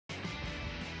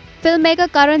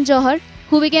Filmmaker Karan Johar,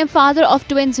 who became father of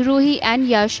twins Roohi and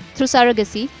Yash through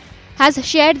surrogacy, has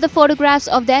shared the photographs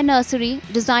of their nursery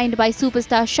designed by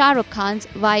superstar Shah Rukh Khan's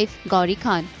wife Gauri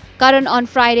Khan. Karan on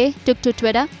Friday took to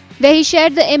Twitter, where he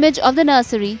shared the image of the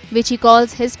nursery, which he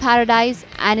calls his paradise,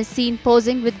 and is seen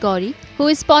posing with Gauri, who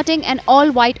is spotting an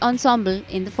all-white ensemble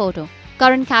in the photo.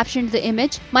 Karan captioned the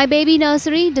image, "My baby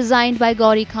nursery designed by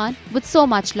Gauri Khan with so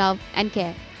much love and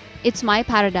care. It's my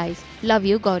paradise. Love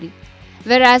you, Gauri."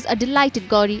 Whereas a delighted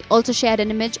Gauri also shared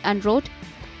an image and wrote,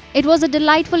 "It was a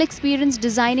delightful experience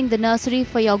designing the nursery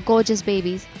for your gorgeous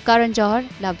babies. Karan Johar,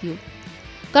 love you."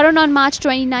 Karan on March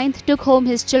 29th took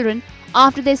home his children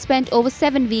after they spent over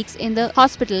 7 weeks in the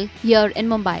hospital here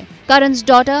in Mumbai. Karan's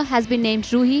daughter has been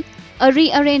named Roohi, a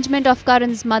rearrangement of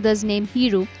Karan's mother's name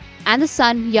Hiru, and the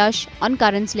son Yash on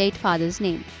Karan's late father's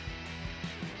name.